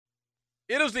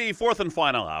It is the fourth and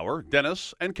final hour.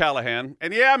 Dennis and Callahan,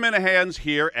 and Minahan's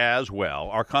here as well.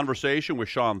 Our conversation with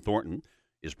Sean Thornton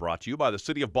is brought to you by the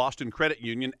City of Boston Credit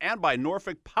Union and by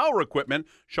Norfolk Power Equipment.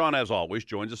 Sean, as always,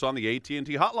 joins us on the AT&T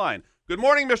hotline. Good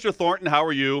morning, Mr. Thornton. How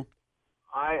are you?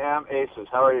 I am Aces.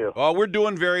 How are you? We're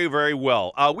doing very, very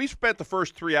well. We spent the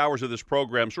first 3 hours of this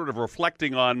program sort of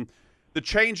reflecting on the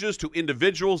changes to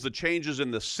individuals, the changes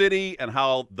in the city, and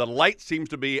how the light seems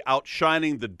to be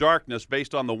outshining the darkness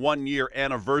based on the one-year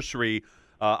anniversary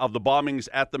of the bombings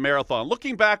at the Marathon.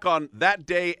 Looking back on that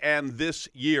day and this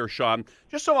year, Sean,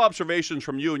 just some observations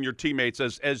from you and your teammates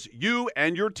as you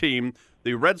and your team,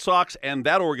 the Red Sox and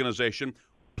that organization,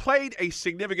 played a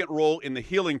significant role in the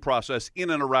healing process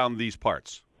in and around these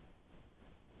parts.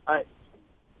 I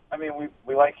mean,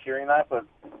 we like hearing that, but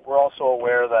we're also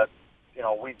aware that, you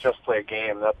know, we just play a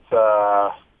game.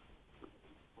 That's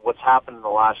what's happened in the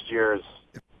last year is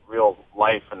real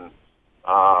life, and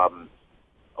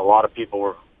a lot of people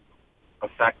were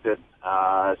affected.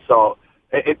 So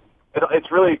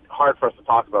it's really hard for us to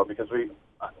talk about because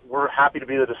we're happy to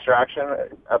be the distraction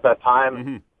at that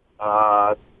time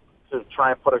to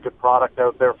try and put a good product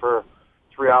out there for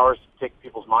 3 hours to take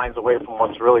people's minds away from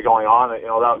what's really going on. You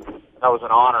know, that was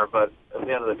an honor, but at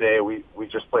the end of the day, we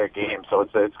just play a game, so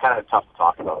it's kind of tough to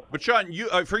talk about. But Sean,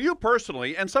 for you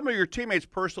personally, and some of your teammates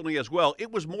personally as well,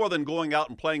 it was more than going out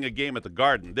and playing a game at the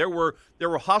Garden. There were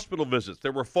hospital visits,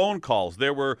 there were phone calls,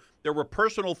 there were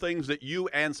personal things that you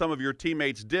and some of your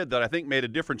teammates did that I think made a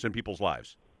difference in people's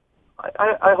lives.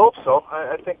 I hope so.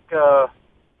 I think there's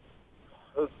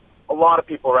a lot of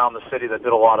people around the city that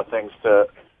did a lot of things to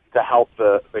help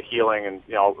the healing, and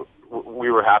you know,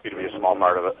 we were happy to be a small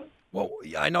part of it. Well,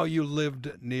 I know you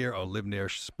live near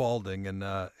Spalding, and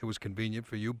it was convenient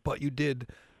for you, but you did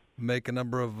make a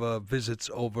number of visits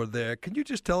over there. Can you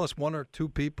just tell us one or two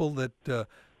people that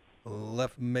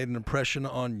made an impression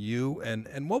on you,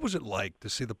 and what was it like to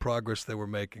see the progress they were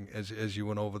making as you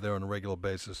went over there on a regular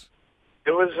basis?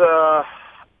 It was,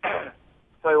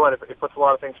 tell you what, it puts a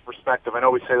lot of things in perspective. I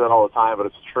know we say that all the time, but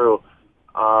it's true.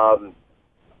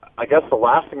 I guess the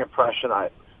lasting impression,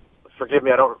 forgive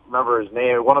me, I don't remember his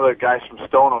name. One of the guys from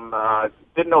Stoneham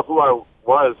didn't know who I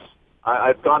was.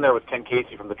 I'd gone there with Ken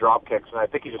Casey from the Dropkicks, and I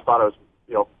think he just thought I was,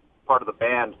 you know, part of the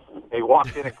band. And he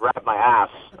walked in and grabbed my ass.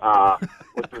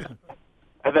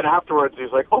 And then afterwards, he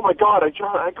was like, "Oh my God, I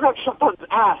grabbed Sean's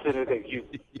ass!" And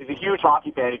he's a huge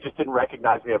hockey fan. He just didn't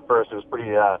recognize me at first. It was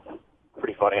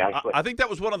pretty funny, actually. I think that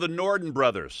was one of the Norden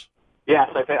brothers. Yes,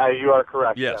 I think you are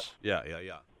correct. Yes, yeah.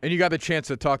 And you got the chance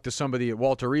to talk to somebody at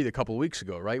Walter Reed a couple of weeks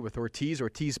ago, right? With Ortiz.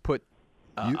 Ortiz put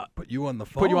you on the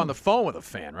phone. Put you on the phone with a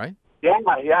fan, right? Yeah.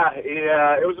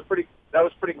 It was that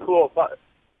was pretty cool.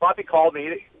 Bobby called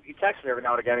me. He texts me every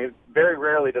now and again. Very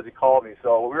rarely does he call me.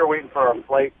 So we were waiting for our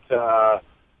flight to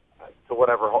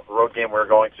whatever road game we were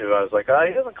going to. I was like,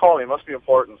 he doesn't call me. It must be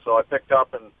important. So I picked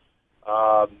up, and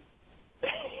I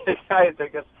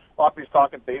guess Floppy's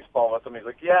talking baseball with him. He's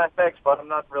like, "Yeah, thanks, but I'm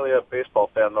not really a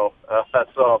baseball fan, though."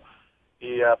 So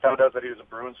he found out that he was a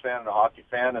Bruins fan and a hockey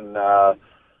fan, and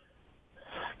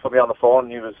put me on the phone.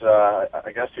 He was,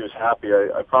 I guess he was happy.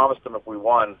 I promised him if we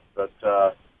won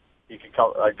that he could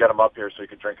come. I'd get him up here so he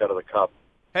could drink out of the cup.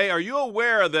 Hey, are you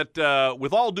aware that,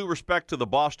 with all due respect to the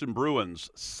Boston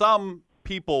Bruins, some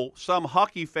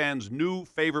hockey fans' new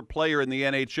favorite player in the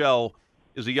NHL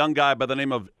is a young guy by the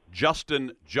name of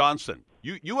Justin Johnson?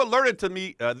 You alerted to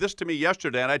me this to me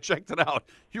yesterday, and I checked it out.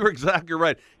 You were exactly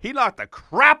right. He knocked the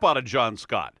crap out of John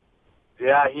Scott.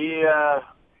 Yeah, he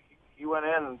went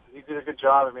in and he did a good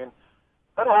job. I mean,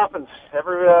 that happens.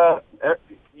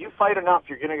 You fight enough,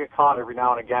 you're going to get caught every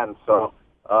now and again. So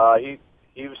he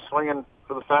was swinging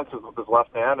for the fences with his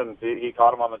left hand, and he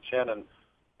caught him on the chin. And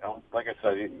you know, like I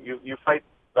said, you fight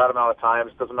that amount of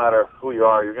times. It doesn't matter who you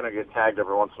are. You're going to get tagged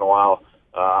every once in a while.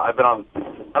 I've been on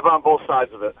both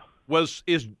sides of it.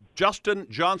 Is Justin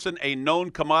Johnson a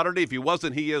known commodity? If he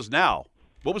wasn't, he is now.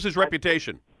 What was his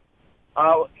reputation?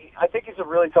 I think he's a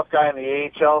really tough guy in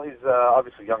the AHL. He's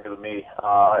obviously younger than me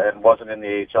and wasn't in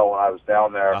the AHL when I was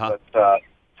down there. But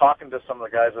talking to some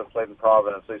of the guys that played in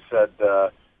Providence, they said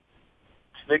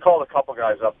they called a couple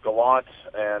guys up, Gallant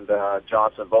and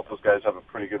Johnson. Both those guys have a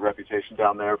pretty good reputation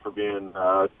down there for being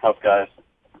tough guys.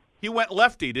 He went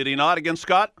lefty, did he not, against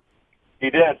Scott? He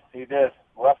did.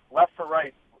 Left for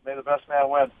right. May the best man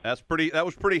win. That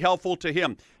was pretty helpful to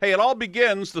him. Hey, it all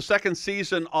begins the second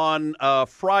season on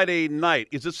Friday night.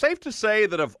 Is it safe to say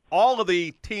that of all of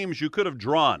the teams you could have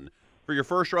drawn for your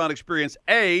first round experience,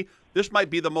 A, this might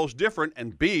be the most different,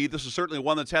 and B, this is certainly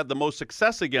one that's had the most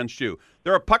success against you.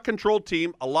 They're a puck-controlled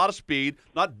team, a lot of speed,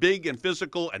 not big and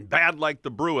physical and bad like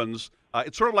the Bruins.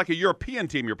 It's sort of like a European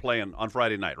team you're playing on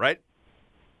Friday night, right?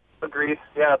 Agreed.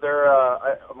 Yeah,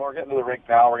 we're getting to the rink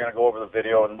now. We're going to go over the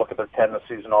video and look at their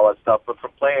tendencies and all that stuff. But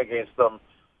from playing against them,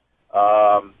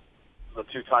 the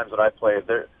 2 times that I played,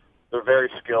 they're very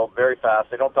skilled, very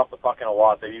fast. They don't dump the puck in a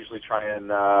lot. They usually try and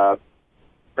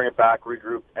bring it back,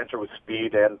 regroup, enter with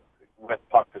speed and with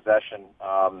puck possession.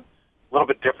 A little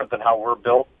bit different than how we're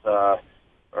built,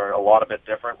 or a lot of bit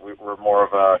different. We're more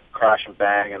of a crash and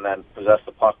bang, and then possess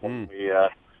the puck when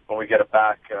we get it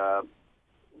back.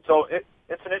 So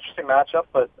it's an interesting matchup,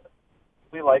 but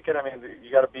we like it. I mean,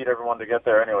 you got to beat everyone to get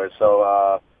there anyway,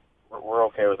 so we're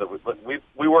okay with it.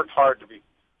 We worked hard to be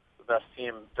the best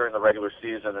team during the regular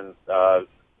season, and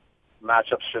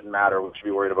matchups shouldn't matter. We should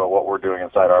be worried about what we're doing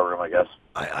inside our room, I guess.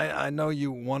 I know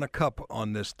you won a cup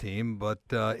on this team, but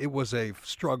it was a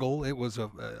struggle. It was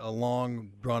a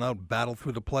long, drawn-out battle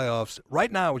through the playoffs.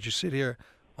 Right now, as you sit here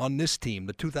on this team,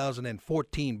 the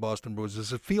 2014 Boston Bruins,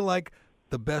 does it feel like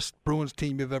the best Bruins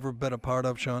team you've ever been a part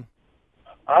of, Sean?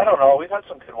 I don't know. We've had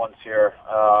some good ones here,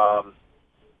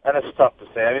 and it's tough to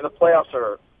say. I mean, the playoffs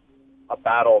are a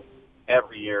battle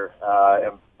every year,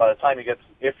 and by the time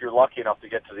if you're lucky enough to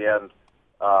get to the end,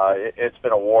 it's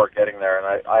been a war getting there,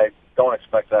 and I don't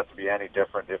expect that to be any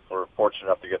different if we're fortunate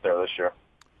enough to get there this year.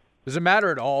 Does it matter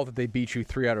at all that they beat you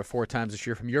 3 out of 4 times this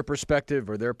year from your perspective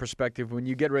or their perspective when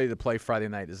you get ready to play Friday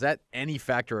night? Is that any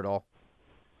factor at all?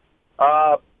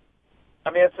 I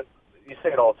mean, you say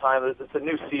it all the time. It's a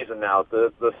new season now.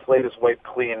 The slate is wiped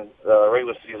clean. The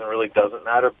regular season really doesn't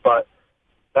matter. But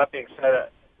that being said, I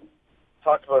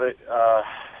talked about it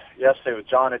yesterday with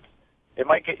John. It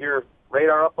might get your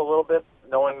radar up a little bit,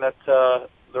 knowing that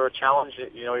they're a challenge.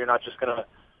 You know, you're not just going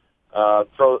to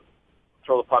throw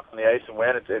the puck on the ice and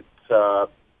win.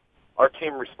 Our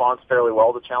team responds fairly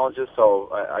well to challenges, so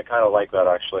I kind of like that,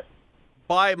 actually.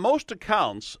 By most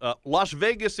accounts, Las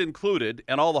Vegas included,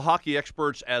 and all the hockey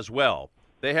experts as well,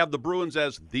 they have the Bruins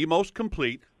as the most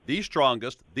complete, the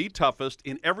strongest, the toughest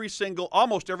in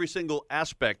almost every single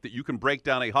aspect that you can break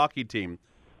down a hockey team,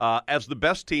 as the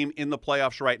best team in the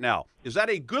playoffs right now. Is that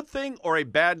a good thing or a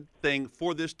bad thing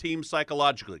for this team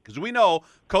psychologically? Because we know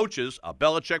coaches,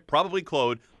 Belichick, probably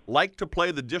Claude, like to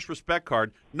play the disrespect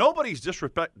card. Nobody's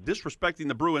disrespecting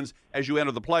the Bruins as you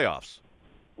enter the playoffs.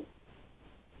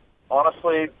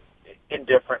 Honestly,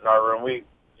 indifferent in our room. We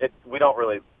don't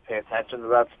really pay attention to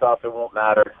that stuff. It won't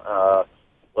matter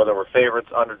whether we're favorites,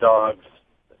 underdogs,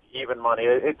 even money.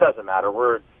 It doesn't matter.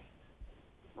 We're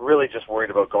really just worried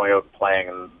about going out and playing,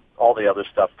 and all the other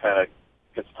stuff kind of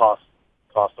gets tossed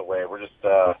away. We're just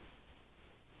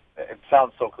it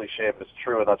sounds so cliche, but it's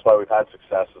true, and that's why we've had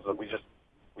success. Is that we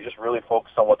just really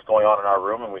focus on what's going on in our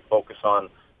room, and we focus on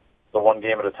the one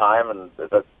game at a time, and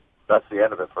that's the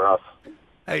end of it for us.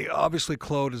 Hey, obviously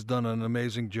Claude has done an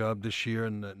amazing job this year,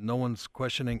 and no one's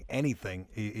questioning anything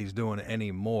he's doing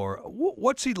anymore.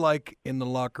 What's he like in the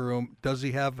locker room? Does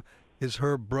he have his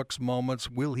Herb Brooks moments?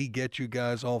 Will he get you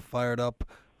guys all fired up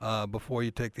before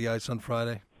you take the ice on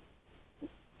Friday?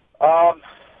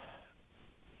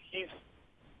 He's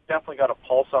definitely got a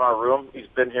pulse on our room. He's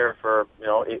been here for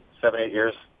 7, 8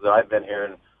 years that I've been here,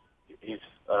 and he's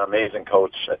an amazing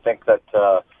coach. I think that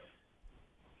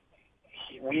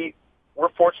we're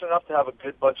fortunate enough to have a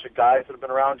good bunch of guys that have been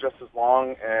around just as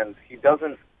long, and he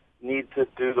doesn't need to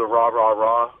do the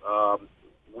rah.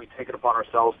 We take it upon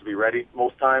ourselves to be ready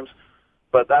most times.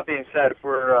 But that being said, if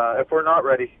we're not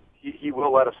ready, he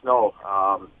will let us know.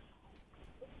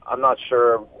 I'm not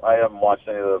sure. I haven't watched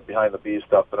any of the behind the bees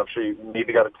stuff, but I'm sure you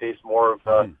maybe got a taste more of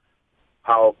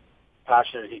how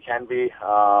passionate he can be.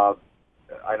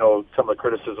 I know some of the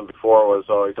criticism before was,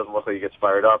 he doesn't look like he gets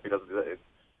fired up.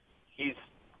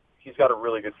 He's got a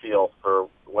really good feel for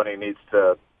when he needs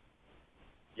to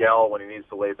yell, when he needs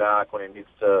to lay back, when he needs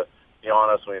to be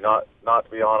honest, when he not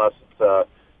to be honest.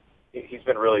 He's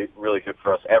been really, really good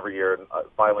for us every year, and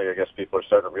finally, I guess people are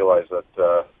starting to realize that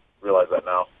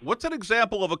now. What's an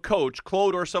example of a coach,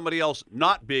 Claude or somebody else,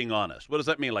 not being honest? What does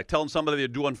that mean? Like telling somebody they're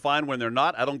doing fine when they're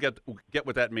not? I don't get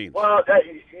what that means. Well,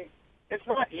 it's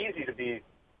not easy to be.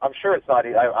 I'm sure it's not.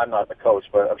 I'm not the coach,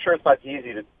 but I'm sure it's not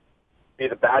easy to be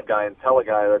the bad guy and tell a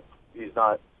guy that he's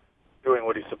not doing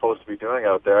what he's supposed to be doing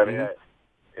out there. I mean,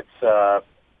 it's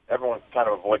everyone kind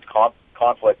of avoids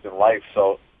conflict in life.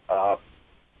 So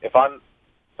if I'm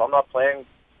not playing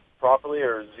properly,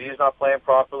 or Z's not playing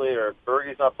properly, or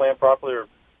Bergie's not playing properly, or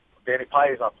Danny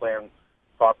Pye's not playing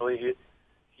properly,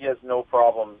 he has no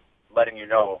problem letting you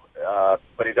know.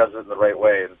 But he does it in the right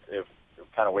way, and it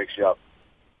kind of wakes you up.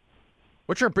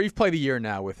 What's your brief play of the year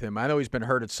now with him? I know he's been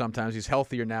hurt at sometimes. He's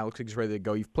healthier now. Looks like he's ready to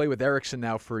go. You've played with Erickson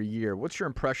now for a year. What's your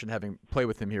impression having played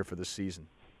with him here for this season?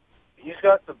 He's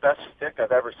got the best stick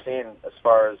I've ever seen as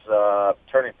far as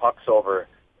turning pucks over.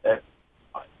 And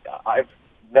I've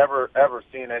never, ever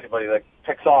seen anybody that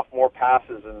picks off more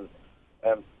passes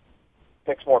and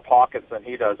picks more pockets than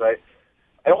he does. I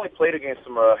only played against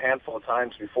him a handful of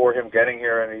times before him getting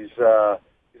here, and he's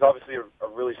obviously a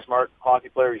really smart hockey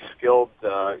player. He's skilled.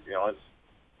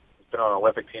 He's been on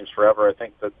Olympic teams forever. I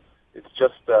think that it's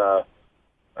just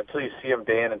until you see him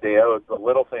day in and day out, the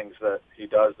little things that he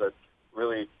does that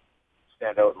really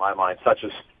stand out in my mind, such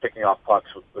as picking off pucks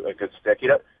with a good stick. He's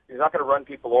not going to run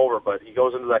people over, but he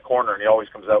goes into that corner and he always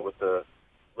comes out with the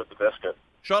biscuit.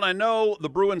 Sean, I know the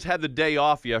Bruins had the day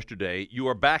off yesterday. You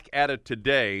are back at it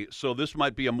today, so this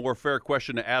might be a more fair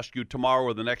question to ask you tomorrow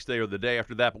or the next day or the day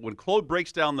after that. But when Claude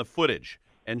breaks down the footage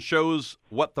and shows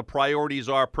what the priorities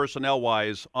are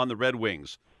personnel-wise on the Red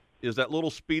Wings, is that little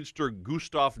speedster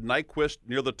Gustav Nyquist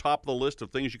near the top of the list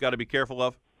of things you got to be careful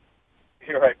of?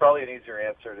 You're right. Probably an easier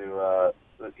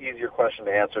question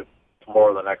to answer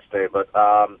tomorrow or the next day. But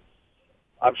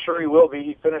I'm sure he will be.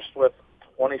 He finished with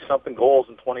 20-something goals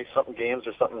in 20-something games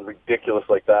or something ridiculous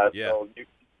like that. Yeah. So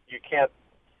you can't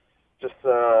just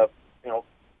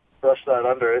brush that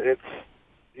under.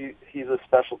 He's a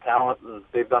special talent, and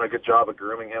they've done a good job of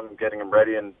grooming him, getting him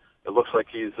ready, and it looks like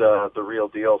he's the real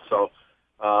deal. So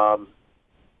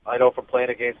I know from playing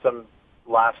against him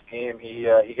last game, he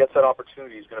gets that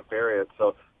opportunity, he's going to bury it.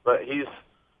 So, but he's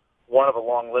one of a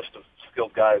long list of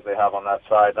skilled guys they have on that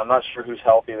side. I'm not sure who's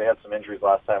healthy. They had some injuries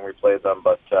last time we played them,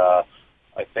 but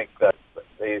I think that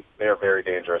they are very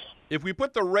dangerous. If we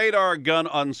put the radar gun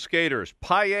on skaters,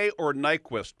 Paille or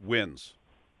Nyquist wins?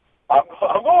 I'm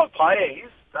going with Paille.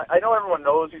 I know everyone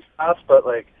knows he's fast, but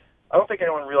I don't think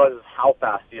anyone realizes how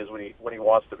fast he is when he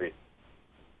wants to be.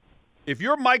 If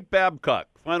you're Mike Babcock,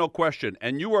 final question,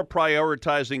 and you are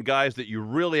prioritizing guys that you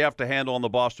really have to handle on the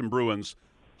Boston Bruins,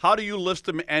 how do you list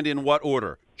them and in what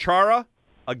order? Chara,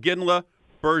 Iginla,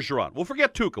 Bergeron. We'll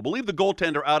forget Tuukka. We'll leave the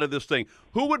goaltender out of this thing.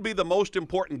 Who would be the most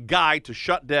important guy to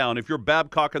shut down if you're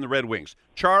Babcock and the Red Wings?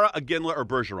 Chara, Iginla, or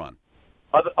Bergeron?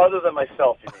 Other than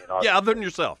myself, you mean? Yeah, other than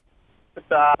yourself.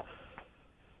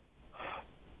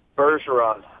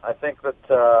 Bergeron. I think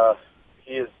that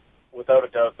he is without a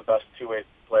doubt the best two-way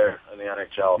player in the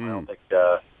NHL.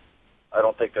 I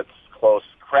don't think that's close.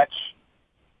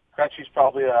 Krejci's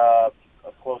probably a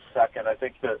close second. I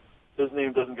think that his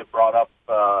name doesn't get brought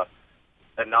up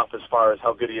enough as far as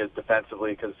how good he is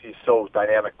defensively because he's so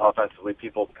dynamic offensively.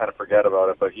 People kind of forget about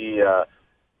it, but he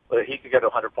could get to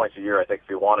 100 points a year, I think, if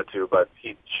he wanted to. But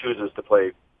he chooses to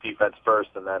play defense first,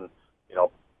 and then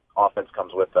offense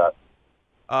comes with that.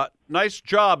 Nice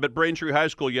job at Braintree High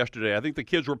School yesterday. I think the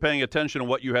kids were paying attention to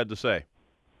what you had to say.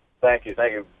 Thank you.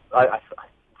 I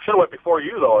should have went before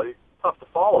you, though. It's tough to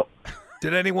follow.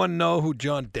 Did anyone know who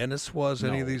John Dennis was? No.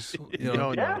 Any of these?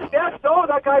 No,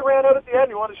 that guy ran out at the end.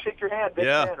 He wanted to shake your hand. Big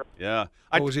fan. Yeah.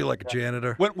 Was he like a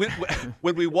janitor?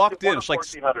 When we walked in, it's like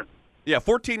 1,400. Yeah,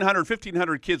 1,400,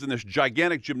 1,500 kids in this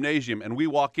gigantic gymnasium, and we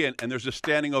walk in, and there's a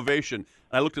standing ovation.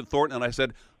 And I looked at Thornton, and I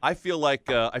said, I feel like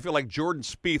Jordan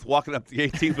Spieth walking up the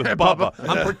 18th with Bubba.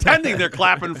 I'm pretending they're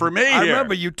clapping for me I here.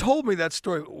 remember you told me that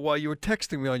story while you were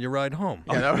texting me on your ride home.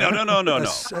 No.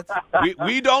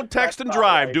 We don't text and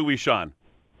drive, do we, Sean?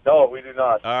 No, we do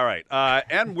not. All right.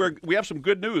 And we have some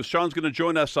good news. Sean's going to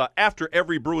join us after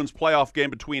every Bruins playoff game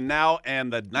between now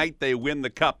and the night they win the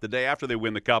Cup, the day after they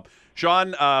win the Cup.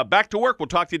 Sean, back to work. We'll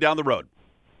talk to you down the road.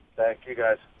 Thank you,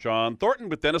 guys. Sean Thornton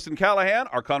with Dennis and Callahan.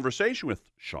 Our conversation with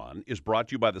Sean is brought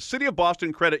to you by the City of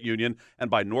Boston Credit Union and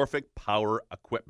by Norfolk Power Equipment.